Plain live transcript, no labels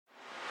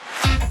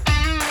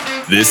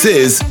This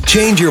is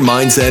Change Your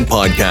Mindset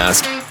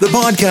Podcast, the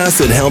podcast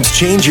that helps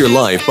change your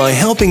life by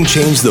helping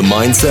change the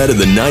mindset of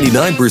the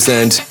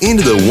 99%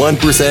 into the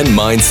 1%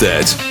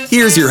 mindset.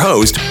 Here's your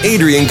host,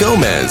 Adrian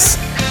Gomez.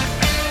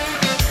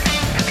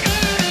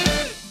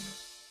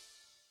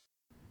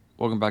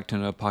 Welcome back to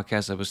another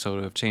podcast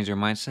episode of Change Your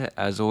Mindset.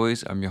 As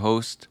always, I'm your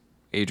host,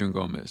 Adrian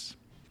Gomez.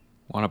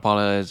 Want to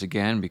apologize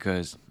again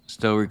because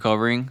still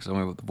recovering, so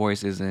my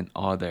voice isn't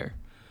all there.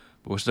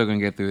 But we're still going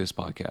to get through this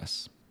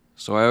podcast.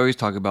 So I always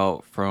talk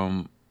about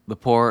from the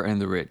poor and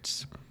the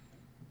rich.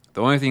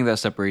 The only thing that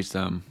separates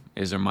them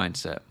is their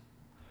mindset.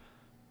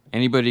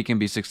 Anybody can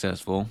be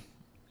successful.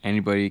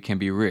 Anybody can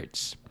be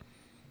rich.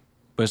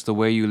 But it's the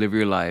way you live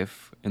your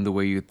life and the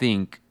way you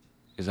think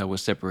is that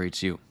what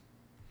separates you.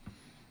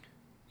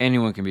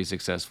 Anyone can be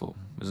successful.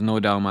 There's no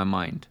doubt in my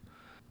mind.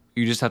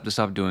 You just have to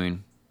stop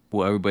doing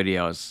what everybody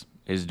else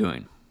is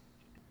doing.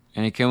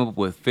 And it came up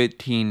with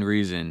 15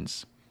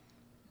 reasons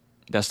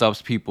that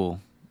stops people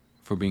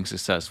from being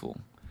successful.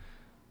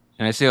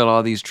 And I see a lot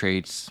of these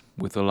traits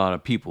with a lot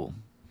of people.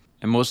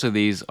 And most of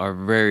these are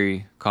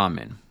very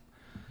common.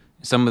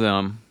 Some of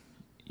them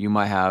you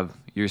might have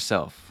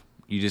yourself.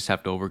 You just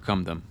have to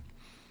overcome them.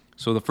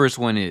 So the first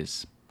one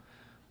is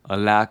a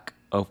lack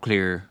of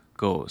clear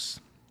goals.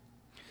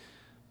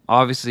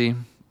 Obviously,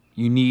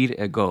 you need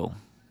a goal.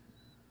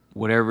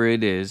 Whatever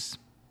it is,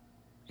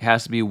 it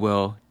has to be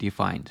well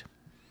defined.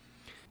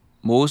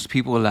 Most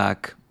people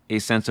lack a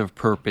sense of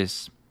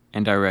purpose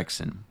and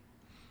direction.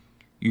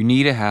 You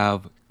need to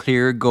have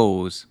clear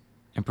goals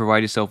and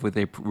provide yourself with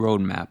a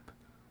roadmap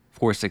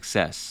for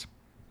success.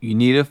 You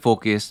need to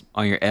focus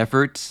on your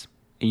efforts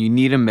and you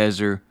need to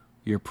measure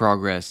your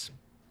progress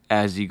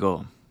as you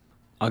go.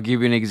 I'll give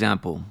you an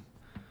example.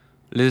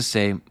 Let's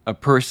say a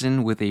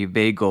person with a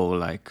vague goal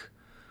like,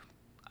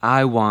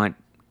 I want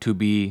to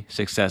be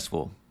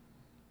successful.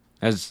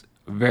 That's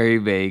very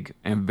vague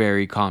and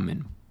very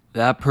common.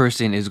 That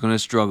person is going to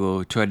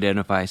struggle to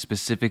identify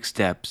specific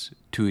steps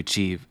to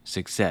achieve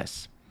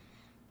success.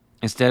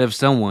 Instead of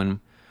someone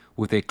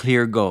with a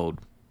clear goal,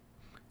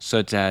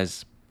 such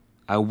as,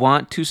 I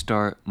want to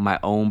start my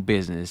own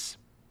business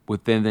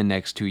within the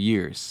next 2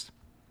 years.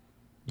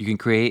 You can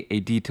create a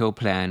detailed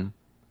plan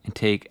and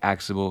take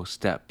actionable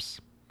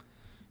steps.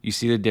 You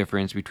see the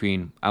difference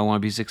between I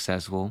want to be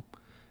successful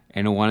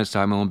and I want to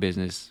start my own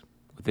business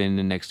within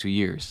the next 2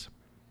 years.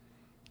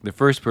 The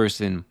first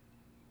person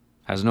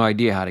has no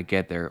idea how to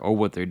get there or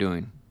what they're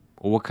doing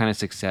or what kind of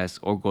success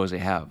or goals they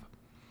have.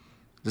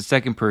 The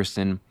second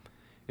person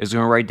is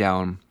going to write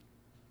down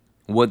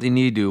what they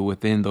need to do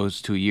within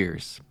those 2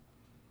 years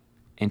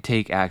and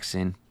take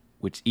action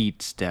with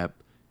each step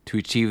to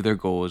achieve their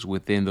goals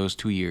within those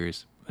 2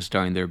 years of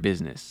starting their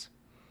business.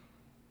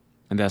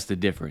 And that's the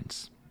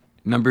difference.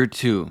 Number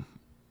 2,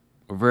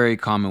 a very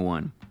common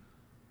one.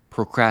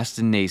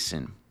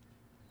 Procrastination.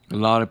 A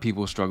lot of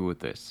people struggle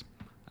with this.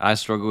 I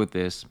struggle with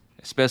this,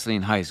 especially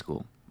in high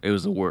school. It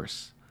was the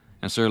worst.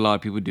 And so a lot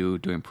of people do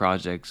doing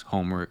projects,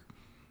 homework.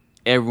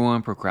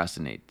 Everyone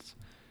procrastinates.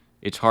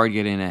 It's hard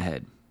getting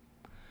ahead.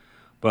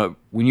 But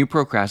when you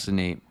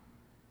procrastinate,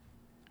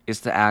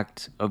 it's the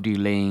act of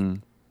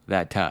delaying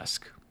that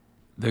task.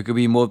 There could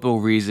be multiple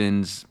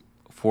reasons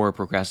for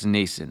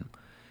procrastination.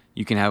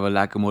 You can have a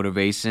lack of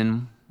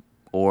motivation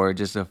or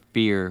just a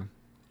fear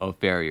of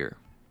failure.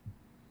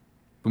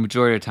 The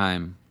majority of the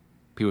time,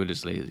 people are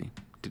just lazy.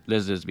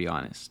 Let's just be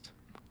honest.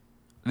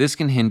 This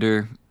can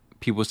hinder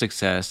people's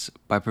success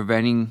by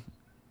preventing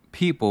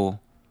people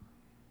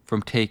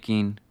from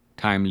taking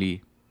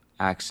timely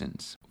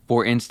actions.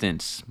 For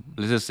instance,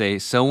 let's just say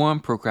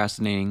someone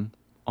procrastinating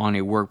on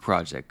a work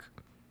project.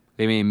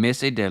 They may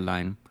miss a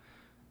deadline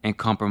and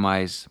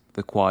compromise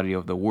the quality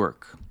of the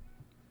work,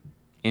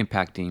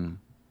 impacting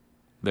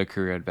their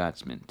career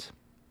advancement.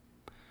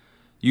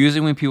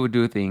 Usually when people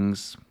do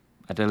things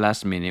at the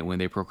last minute, when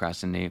they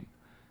procrastinate,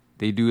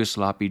 they do a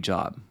sloppy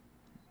job.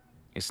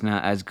 It's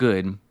not as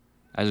good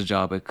as a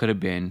job it could have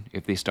been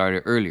if they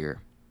started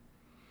earlier.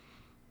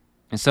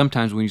 And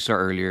sometimes when you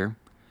start earlier,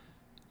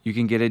 you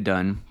can get it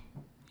done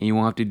and you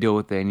won't have to deal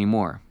with it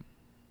anymore.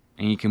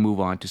 And you can move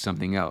on to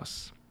something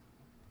else.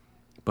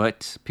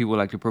 But people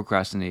like to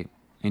procrastinate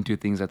and do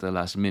things at the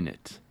last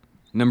minute.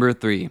 Number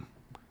 3,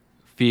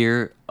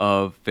 fear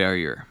of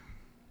failure.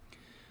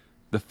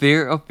 The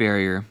fear of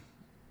failure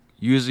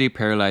usually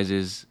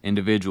paralyzes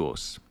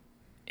individuals.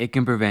 It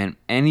can prevent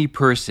any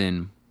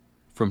person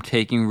from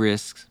taking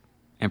risks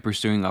and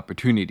pursuing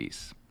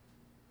opportunities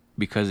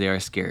because they are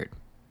scared.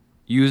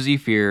 Usually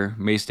fear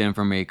may stem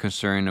from a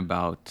concern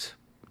about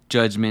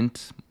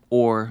judgment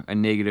or a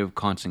negative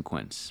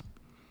consequence.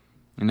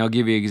 And I'll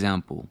give you an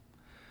example.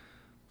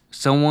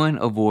 Someone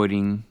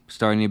avoiding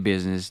starting a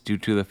business due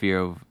to the fear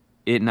of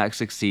it not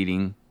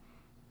succeeding,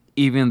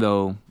 even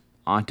though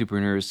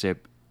entrepreneurship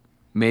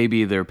may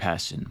be their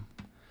passion.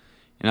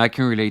 And I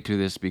can relate to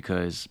this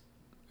because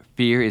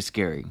fear is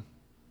scary.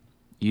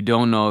 You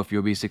don't know if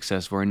you'll be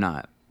successful or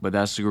not, but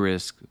that's the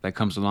risk that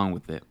comes along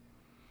with it.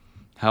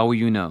 How will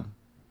you know?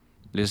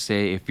 Let's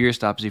say if fear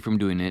stops you from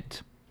doing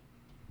it,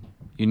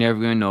 you're never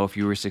going to know if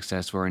you were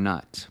successful or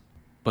not.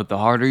 But the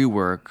harder you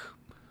work,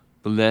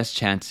 the less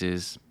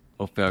chances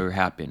of failure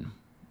happen.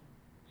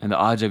 And the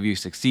odds of you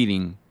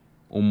succeeding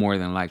are more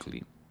than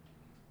likely.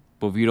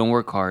 But if you don't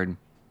work hard and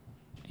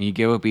you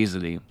give up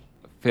easily,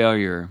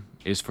 failure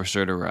is for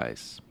sure to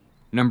rise.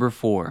 Number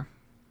 4,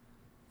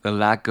 the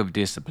lack of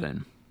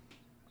discipline.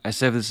 I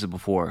said this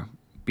before,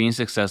 being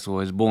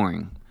successful is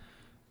boring.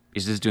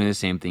 It's just doing the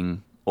same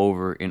thing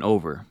over and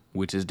over,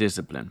 which is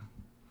discipline.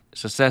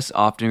 Success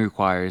often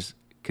requires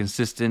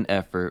consistent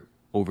effort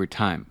over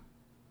time.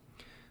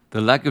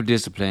 The lack of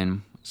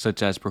discipline,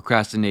 such as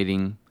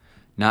procrastinating,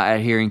 not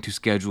adhering to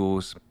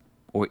schedules,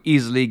 or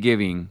easily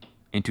giving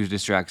into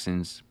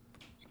distractions,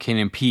 can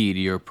impede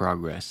your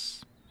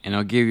progress. And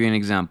I'll give you an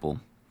example.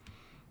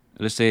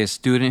 Let's say a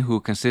student who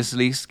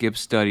consistently skips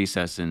study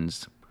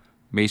sessions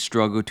may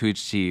struggle to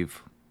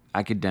achieve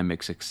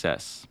academic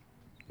success.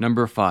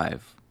 Number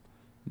 5,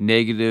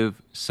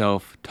 negative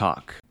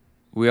self-talk.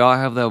 We all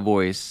have that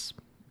voice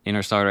in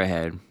our starter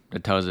head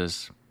that tells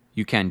us,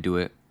 you can't do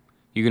it,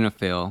 you're gonna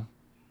fail,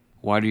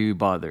 why do you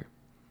bother?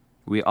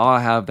 We all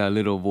have that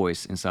little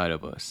voice inside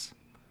of us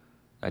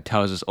that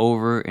tells us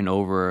over and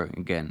over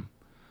again,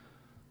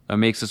 that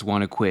makes us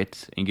want to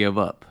quit and give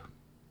up.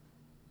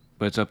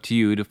 But it's up to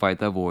you to fight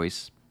that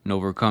voice and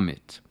overcome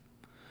it.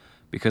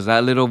 Because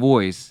that little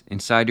voice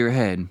inside your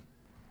head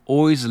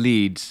always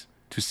leads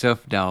to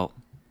self-doubt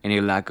and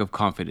a lack of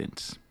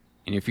confidence.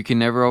 And if you can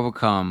never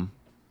overcome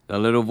that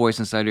little voice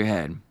inside your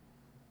head,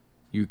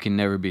 you can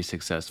never be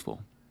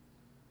successful.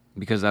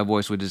 Because that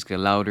voice will just get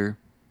louder,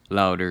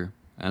 louder,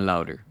 and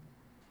louder.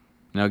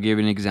 And I'll give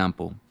you an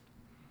example.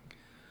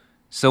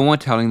 Someone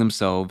telling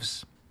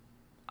themselves,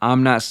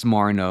 I'm not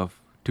smart enough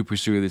to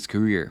pursue this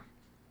career,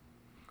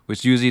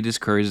 which usually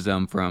discourages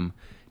them from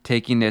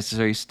taking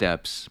necessary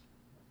steps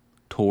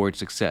towards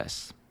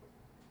success.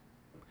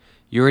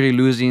 You're already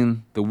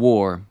losing the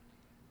war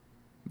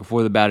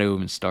before the battle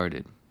even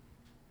started.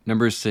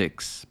 Number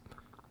 6,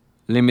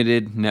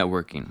 limited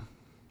networking.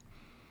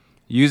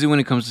 Usually when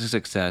it comes to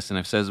success, and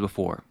I've said this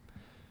before,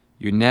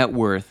 your net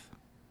worth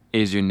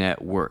is your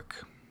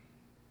network.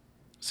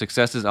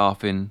 Success is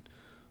often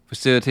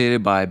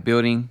facilitated by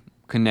building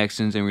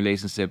connections and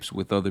relationships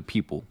with other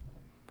people.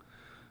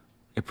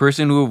 A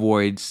person who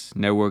avoids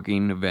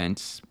networking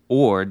events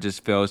or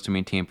just fails to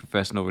maintain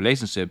professional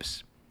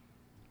relationships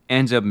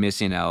ends up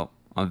missing out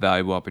on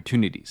valuable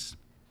opportunities,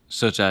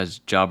 such as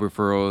job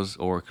referrals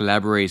or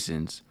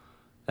collaborations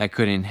that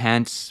could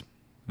enhance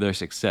their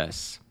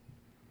success.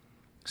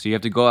 So you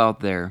have to go out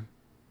there,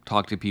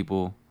 talk to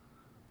people,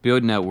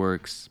 build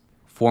networks,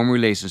 form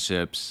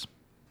relationships,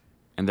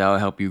 and that will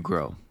help you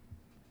grow.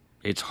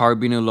 It's hard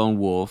being a lone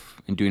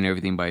wolf and doing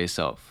everything by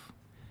yourself.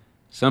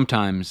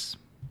 Sometimes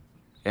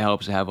it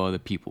helps to have other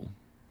people.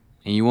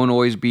 And you won't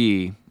always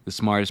be the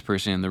smartest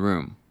person in the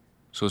room.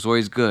 So it's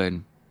always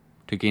good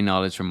to gain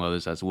knowledge from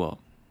others as well.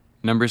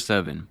 Number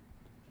 7,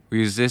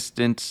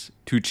 resistance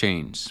to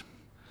change.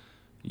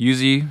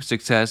 Usually,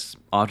 success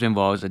often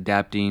involves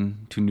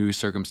adapting to new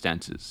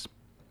circumstances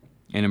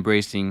and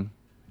embracing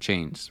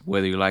change,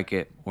 whether you like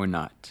it or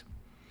not.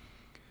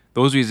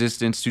 Those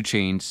resistance to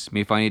change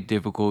may find it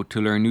difficult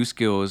to learn new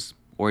skills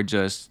or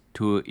adjust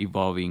to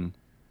evolving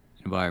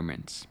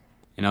environments.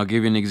 And I'll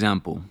give you an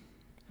example.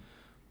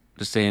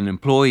 Let's say an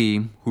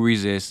employee who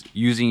resists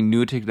using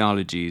new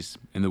technologies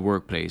in the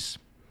workplace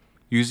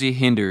usually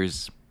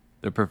hinders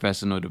their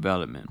professional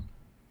development.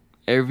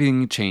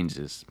 Everything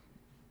changes.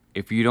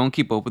 If you don't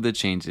keep up with the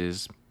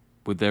changes,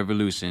 with the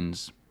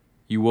evolutions,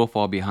 you will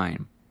fall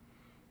behind.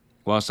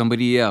 While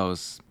somebody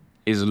else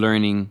is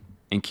learning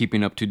and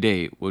keeping up to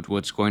date with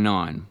what's going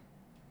on,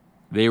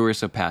 they will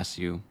surpass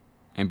you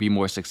and be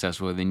more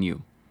successful than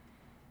you.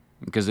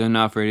 Because they're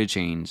not afraid to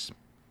change.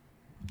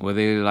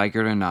 Whether they like it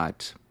or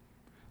not,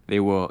 they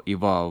will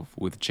evolve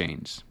with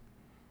change.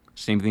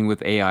 Same thing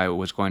with AI,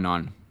 what's going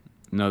on.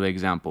 Another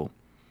example.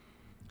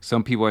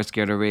 Some people are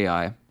scared of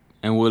AI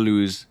and will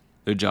lose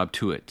their job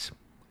to it.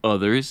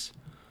 Others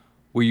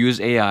will use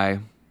AI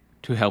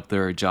to help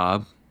their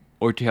job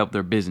or to help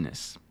their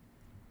business.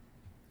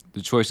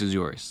 The choice is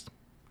yours.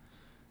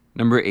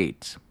 Number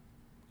 8,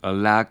 a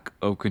lack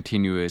of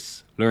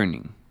continuous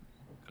learning.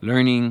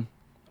 Learning,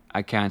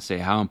 I can't say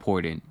how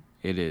important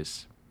it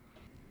is.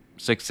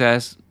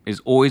 Success is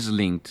always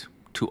linked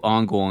to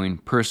ongoing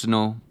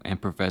personal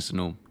and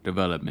professional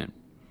development.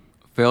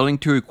 Failing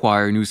to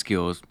acquire new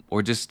skills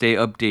or just stay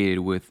updated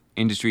with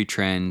industry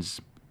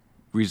trends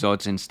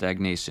results in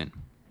stagnation.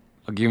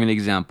 I'll give you an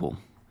example.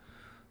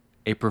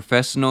 A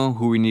professional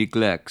who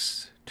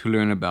neglects to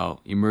learn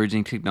about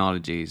emerging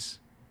technologies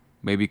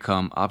may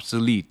become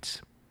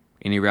obsolete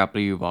in a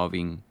rapidly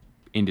evolving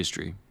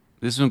industry.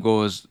 This one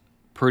goes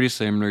pretty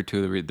similar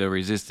to the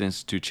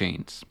resistance to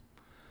change.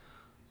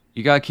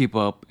 You gotta keep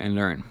up and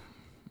learn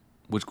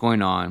what's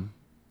going on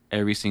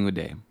every single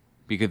day,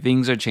 because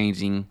things are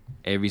changing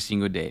every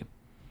single day.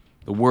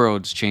 The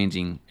world's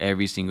changing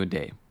every single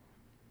day.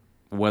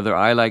 Whether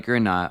I like it or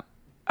not,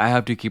 I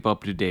have to keep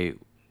up to date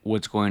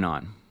what's going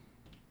on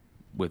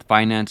with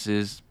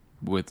finances,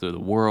 with the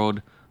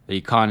world, the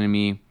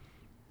economy,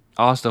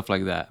 all stuff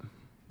like that.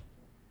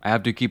 I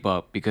have to keep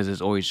up because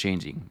it's always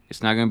changing.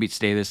 It's not going to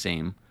stay the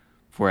same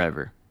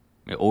forever.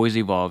 It always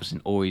evolves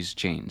and always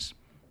changes.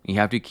 You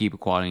have to keep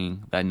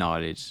acquiring that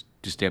knowledge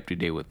to stay up to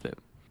date with it.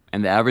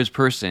 And the average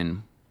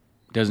person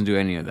doesn't do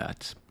any of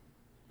that.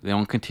 They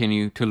don't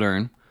continue to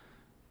learn.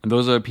 And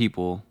those are the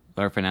people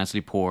that are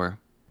financially poor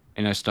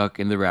and are stuck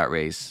in the rat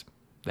race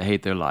that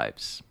hate their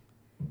lives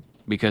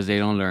because they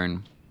don't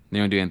learn, they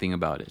don't do anything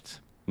about it.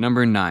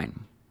 Number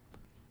 9,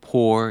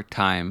 poor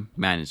time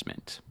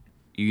management.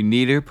 You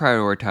need to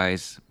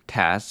prioritize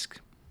tasks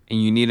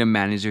and you need to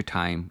manage your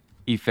time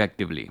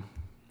effectively.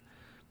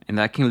 And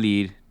that can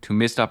lead to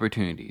missed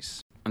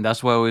opportunities. And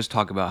that's why I always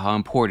talk about how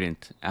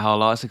important and how a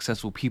lot of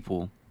successful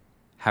people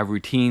have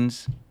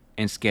routines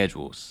and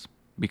schedules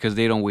because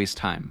they don't waste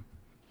time.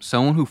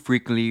 Someone who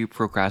frequently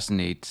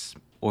procrastinates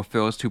or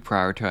fails to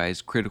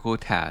prioritize critical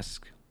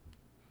tasks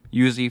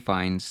usually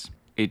finds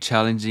it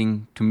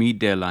challenging to meet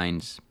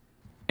deadlines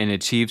and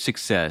achieve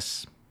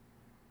success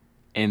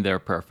in their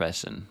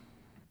profession.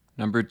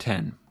 Number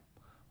 10,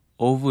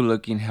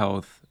 overlooking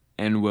health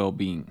and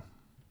well-being.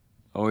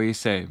 I always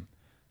say,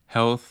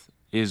 health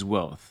is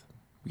wealth.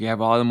 You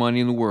have all the money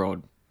in the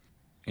world,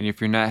 and if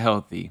you're not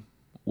healthy,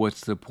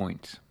 what's the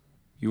point?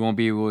 You won't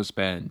be able to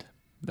spend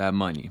that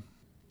money.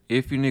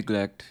 If you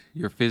neglect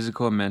your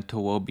physical and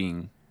mental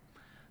well-being,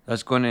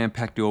 that's going to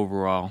impact your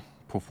overall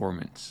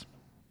performance.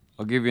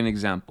 I'll give you an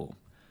example.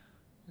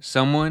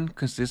 Someone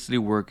consistently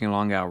working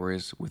long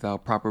hours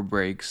without proper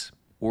breaks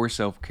or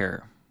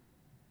self-care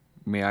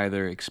may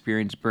either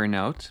experience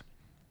burnout,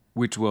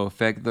 which will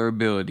affect their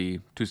ability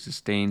to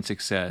sustain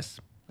success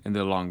in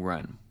the long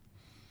run.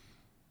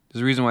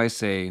 There's a reason why I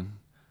say,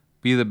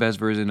 be the best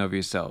version of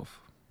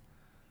yourself,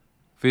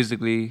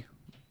 physically,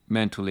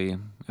 mentally,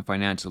 and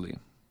financially,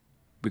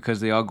 because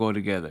they all go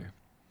together.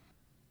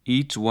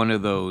 Each one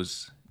of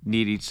those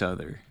need each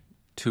other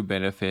to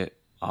benefit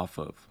off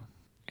of.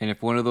 And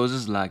if one of those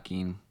is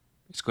lacking,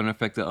 it's going to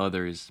affect the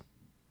others,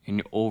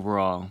 and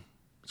overall,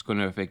 it's going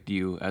to affect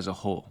you as a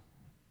whole.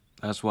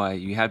 That's why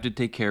you have to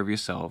take care of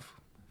yourself,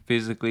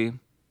 physically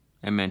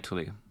and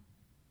mentally.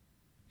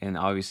 And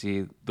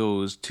obviously,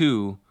 those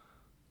two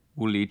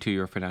will lead to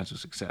your financial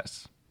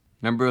success.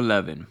 Number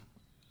 11,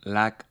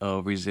 lack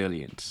of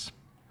resilience.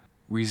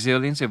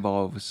 Resilience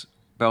involves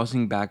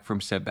bouncing back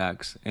from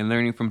setbacks and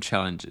learning from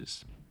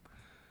challenges.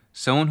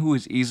 Someone who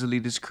is easily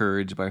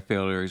discouraged by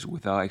failures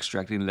without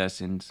extracting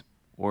lessons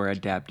or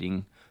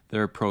adapting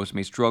their approach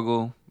may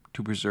struggle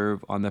to persevere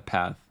on the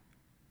path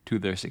to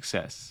their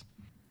success.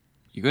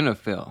 You're going to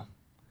fail,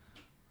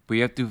 but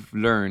you have to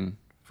learn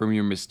from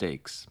your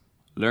mistakes,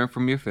 learn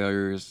from your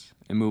failures,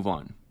 and move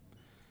on.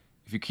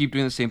 If you keep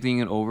doing the same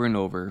thing over and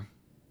over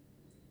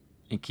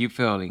and keep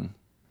failing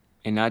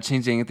and not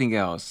changing anything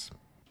else,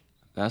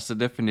 that's the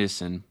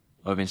definition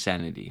of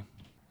insanity.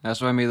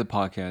 That's why I made the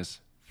podcast,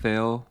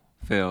 Fail,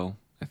 Fail,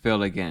 and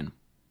Fail Again,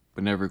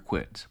 but never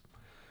quit.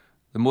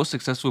 The most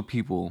successful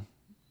people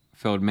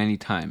failed many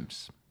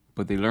times,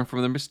 but they learned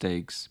from their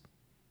mistakes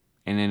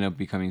and end up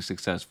becoming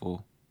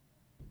successful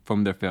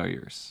from their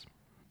failures.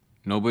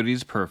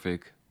 Nobody's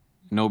perfect.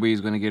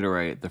 Nobody's going to get it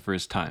right the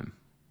first time.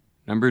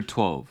 Number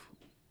 12,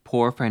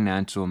 poor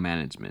financial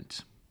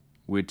management,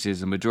 which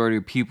is a majority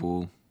of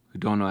people who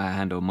don't know how to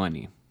handle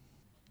money.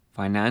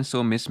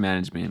 Financial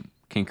mismanagement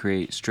can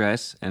create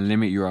stress and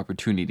limit your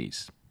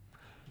opportunities.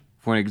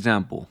 For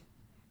example,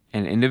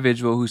 an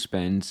individual who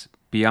spends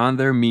beyond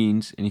their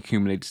means and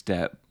accumulates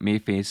debt may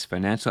face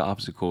financial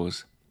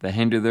obstacles that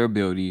hinder their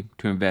ability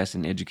to invest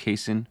in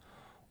education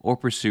or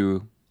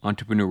pursue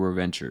entrepreneurial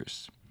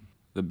ventures.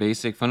 The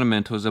basic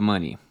fundamentals of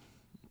money.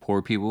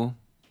 Poor people,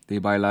 they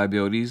buy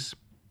liabilities.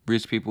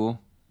 Rich people,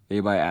 they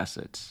buy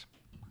assets.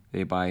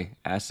 They buy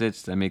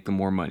assets that make them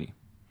more money.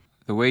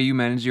 The way you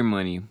manage your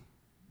money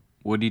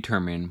will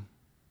determine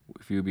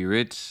if you'll be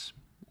rich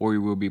or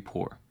you will be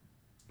poor.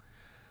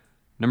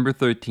 Number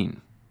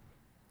 13,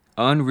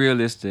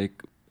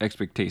 unrealistic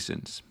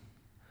expectations.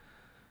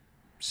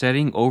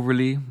 Setting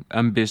overly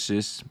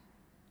ambitious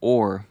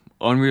or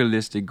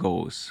unrealistic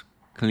goals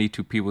can lead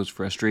to people's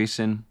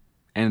frustration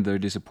and their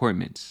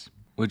disappointments.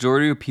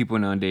 Majority of people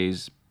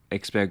nowadays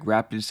expect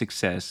rapid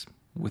success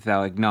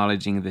without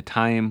acknowledging the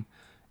time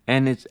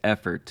and its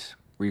effort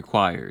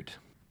required.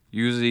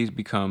 Usually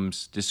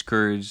becomes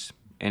discouraged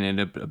and end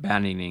up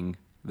abandoning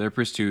their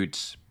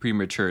pursuits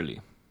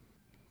prematurely.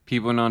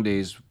 People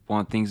nowadays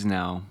want things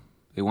now.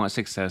 They want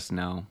success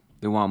now.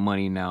 They want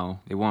money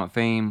now. They want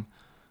fame.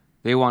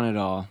 They want it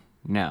all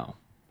now.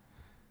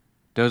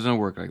 Doesn't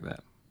work like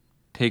that.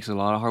 Takes a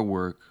lot of hard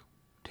work,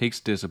 takes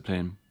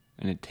discipline,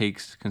 and it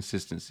takes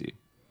consistency.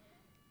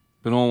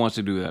 But no one wants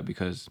to do that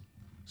because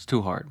it's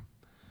too hard.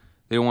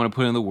 They don't want to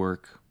put in the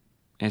work,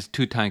 and it's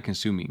too time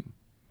consuming.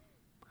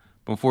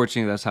 But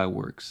unfortunately, that's how it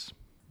works.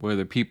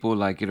 Whether people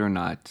like it or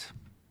not,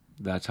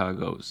 that's how it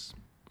goes.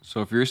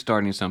 So if you're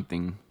starting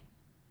something,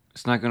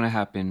 it's not going to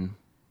happen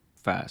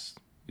fast.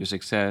 Your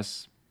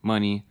success,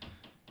 money,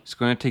 it's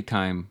going to take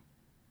time.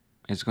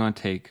 It's going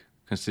to take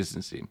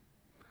consistency.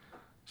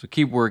 So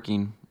keep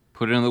working,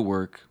 put in the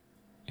work,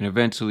 and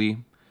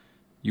eventually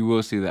you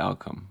will see the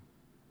outcome.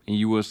 and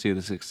you will see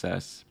the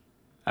success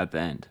at the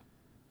end.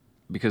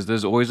 Because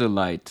there's always a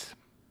light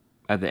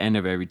at the end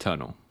of every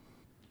tunnel.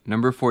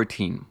 Number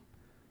 14,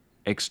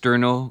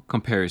 external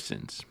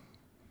comparisons.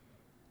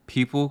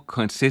 People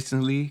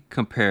consistently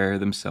compare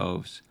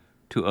themselves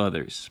to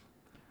others.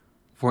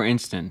 For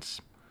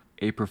instance,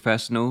 a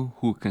professional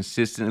who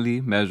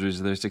consistently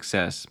measures their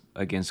success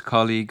against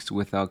colleagues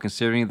without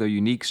considering their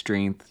unique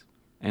strengths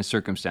and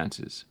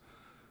circumstances.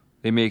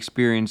 They may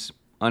experience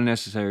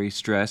unnecessary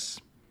stress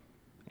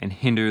and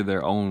hinder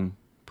their own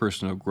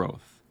personal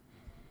growth.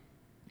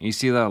 And you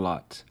see that a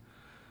lot.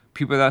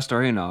 People that are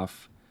starting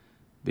off,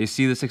 they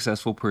see the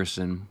successful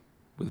person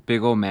with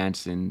big old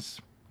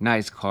mansions,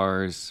 nice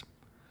cars,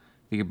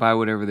 they can buy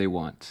whatever they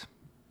want.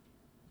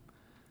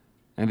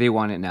 And they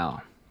want it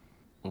now.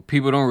 Well,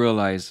 people don't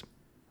realize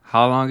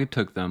how long it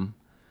took them,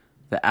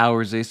 the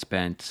hours they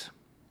spent,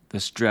 the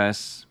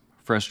stress,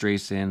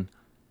 frustration,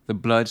 the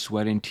blood,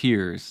 sweat, and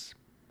tears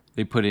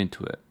they put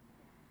into it.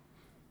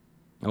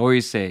 I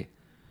always say,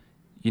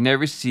 you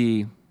never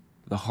see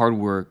the hard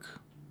work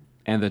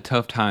and the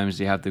tough times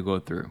they have to go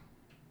through.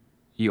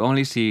 You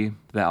only see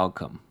the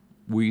outcome,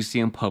 what you see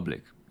in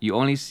public. You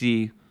only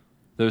see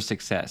their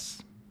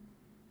success.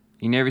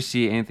 You never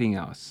see anything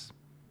else.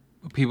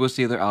 But people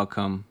see their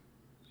outcome,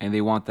 and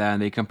they want that,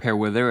 and they compare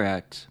where they're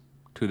at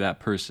to that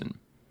person,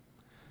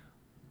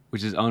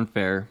 which is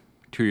unfair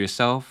to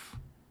yourself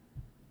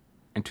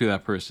and to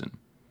that person,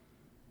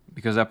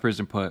 because that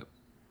person put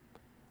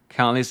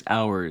countless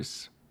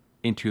hours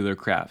into their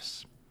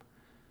crafts,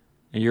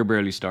 and you're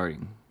barely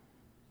starting.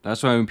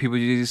 That's why when people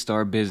usually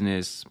start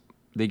business,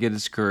 they get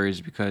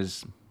discouraged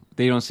because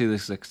they don't see the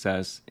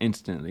success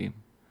instantly.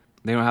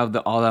 They don't have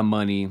all that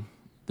money.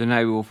 They're not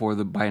able to afford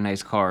to buy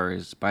nice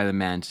cars, buy the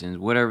mansions,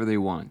 whatever they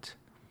want,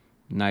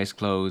 nice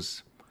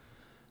clothes.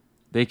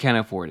 They can't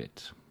afford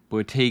it. But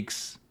it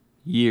takes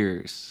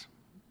years.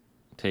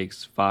 It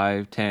takes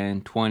 5,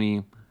 10,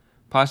 20,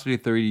 possibly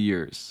 30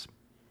 years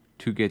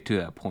to get to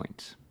that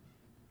point.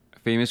 A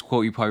famous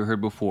quote you probably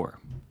heard before.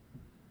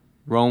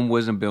 Rome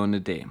wasn't built in a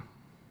day.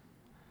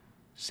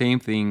 Same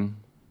thing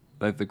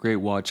like the Great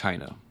Wall of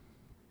China.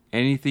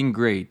 Anything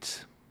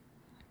great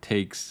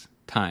takes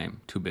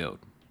time to build.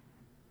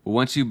 But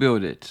once you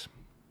build it,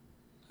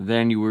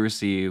 then you will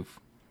receive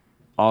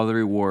all the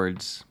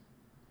rewards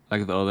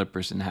like the other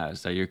person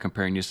has that you're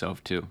comparing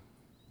yourself to.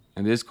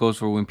 And this goes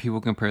for when people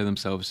compare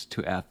themselves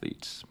to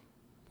athletes,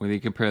 when they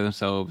compare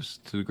themselves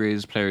to the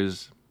greatest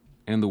players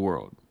in the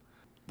world.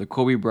 The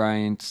Kobe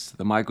Bryants,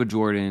 the Michael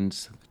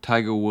Jordans, the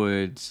Tiger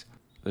Woods,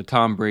 the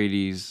Tom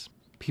Bradys.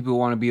 People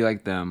want to be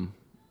like them,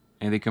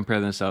 and they compare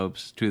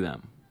themselves to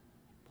them.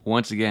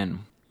 Once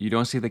again, you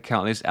don't see the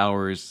countless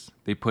hours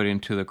they put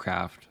into the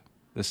craft,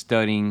 the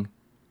studying,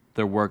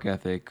 their work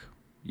ethic.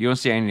 You don't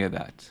see any of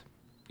that.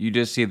 You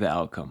just see the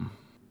outcome.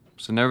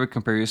 So never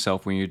compare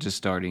yourself when you're just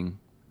starting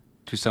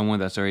to someone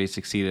that's already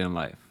succeeded in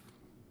life.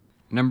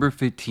 Number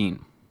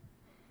 15,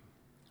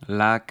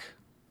 lack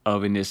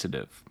of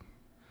initiative.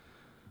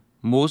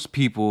 Most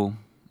people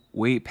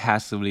wait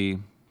passively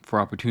for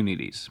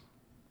opportunities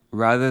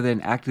rather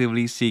than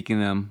actively seeking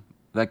them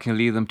that can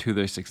lead them to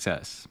their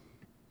success.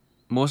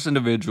 Most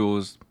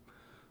individuals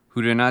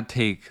who do not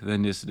take the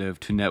initiative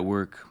to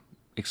network,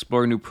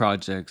 explore new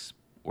projects,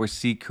 or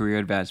seek career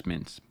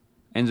advancements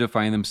end up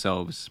finding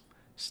themselves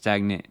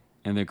stagnant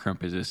in their current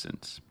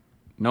positions.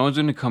 No one's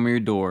going to come to your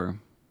door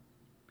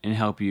and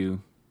help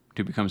you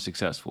to become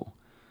successful.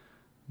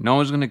 No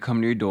one's going to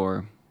come to your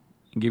door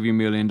and give you $1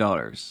 million.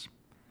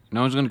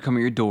 No one's going to come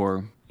to your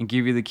door and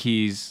give you the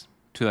keys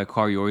to that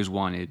car you always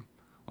wanted,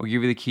 or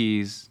give you the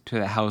keys to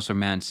that house or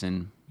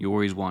mansion you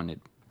always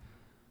wanted.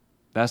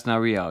 That's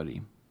not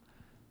reality.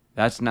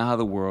 That's not how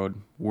the world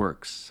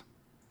works.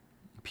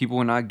 People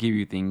will not give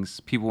you things.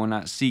 People will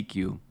not seek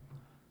you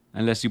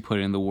unless you put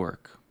in the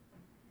work.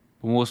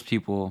 But most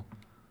people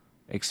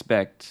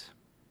expect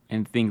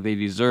and think they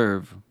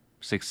deserve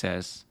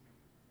success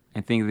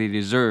and think they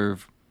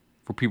deserve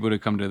for people to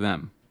come to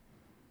them.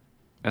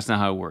 That's not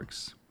how it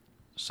works.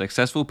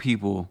 Successful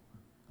people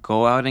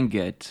go out and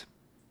get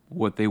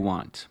what they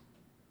want,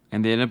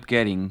 and they end up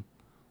getting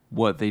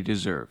what they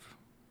deserve.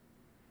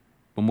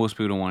 But most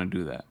people don't want to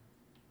do that.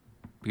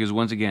 Because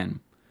once again,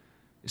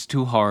 it's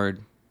too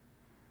hard,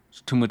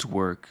 it's too much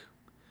work,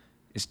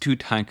 it's too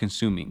time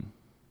consuming.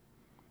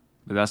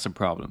 But that's the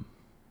problem.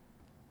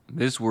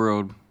 This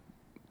world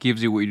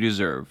gives you what you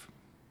deserve,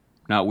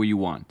 not what you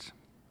want.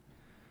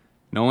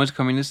 No one's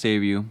coming to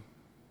save you.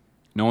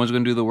 No one's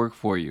going to do the work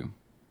for you.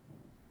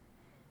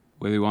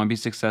 Whether you want to be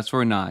successful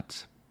or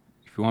not,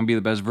 if you want to be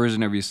the best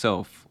version of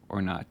yourself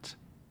or not,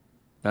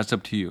 that's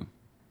up to you.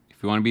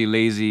 If you want to be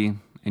lazy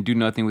and do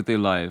nothing with your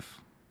life,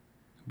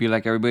 be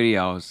like everybody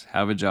else,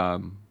 have a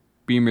job,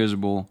 be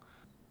miserable,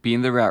 be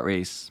in the rat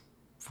race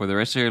for the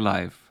rest of your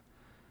life,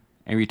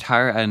 and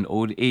retire at an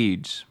old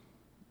age,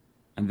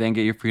 and then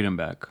get your freedom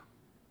back,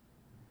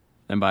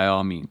 then by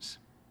all means.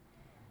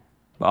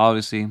 But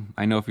obviously,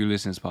 I know if you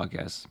listen to this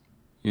podcast,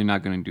 you're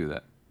not going to do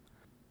that.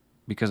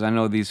 Because I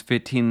know these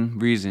 15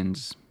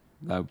 reasons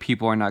that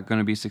people are not going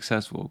to be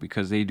successful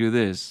because they do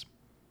this,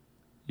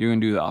 you're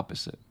going to do the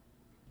opposite.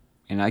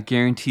 And I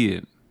guarantee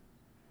it,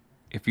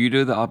 if you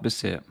do the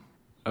opposite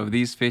of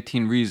these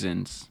 15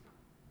 reasons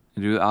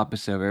and do the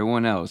opposite of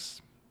everyone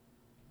else,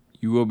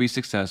 you will be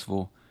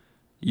successful.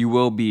 You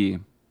will be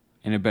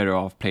in a better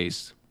off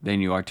place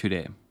than you are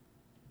today.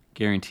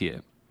 Guarantee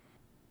it.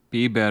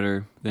 Be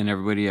better than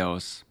everybody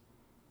else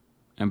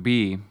and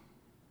be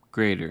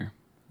greater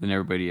than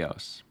everybody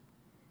else.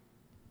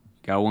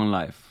 Got one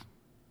life.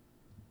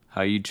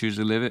 How you choose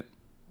to live it,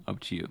 up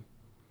to you.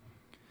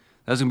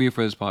 That's going to be it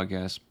for this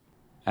podcast.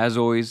 As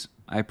always,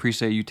 I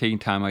appreciate you taking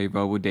time out of your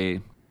valuable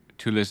day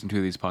to listen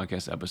to these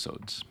podcast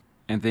episodes.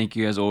 And thank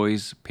you, as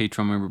always,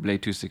 Patreon member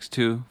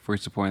Blade262 for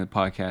supporting the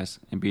podcast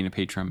and being a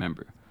Patreon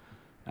member.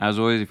 As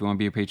always, if you want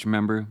to be a Patreon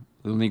member,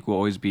 the link will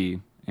always be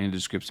in the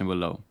description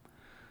below.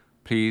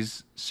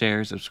 Please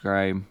share,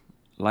 subscribe,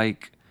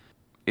 like,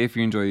 if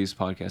you enjoy these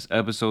podcast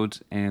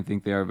episodes and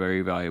think they are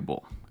very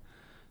valuable.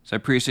 So I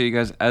appreciate you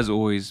guys, as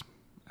always.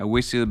 I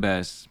wish you the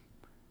best,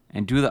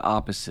 and do the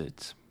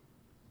opposite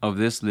of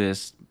this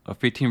list of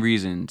 15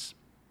 reasons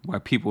why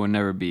people will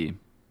never be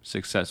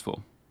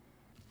successful.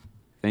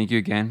 Thank you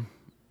again.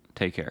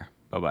 Take care.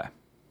 Bye-bye.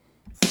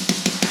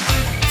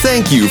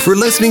 Thank you for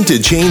listening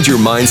to Change Your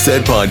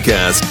Mindset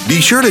podcast.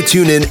 Be sure to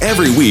tune in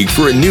every week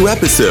for a new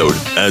episode.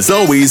 As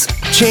always,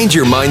 change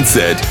your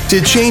mindset to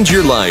change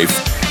your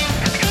life.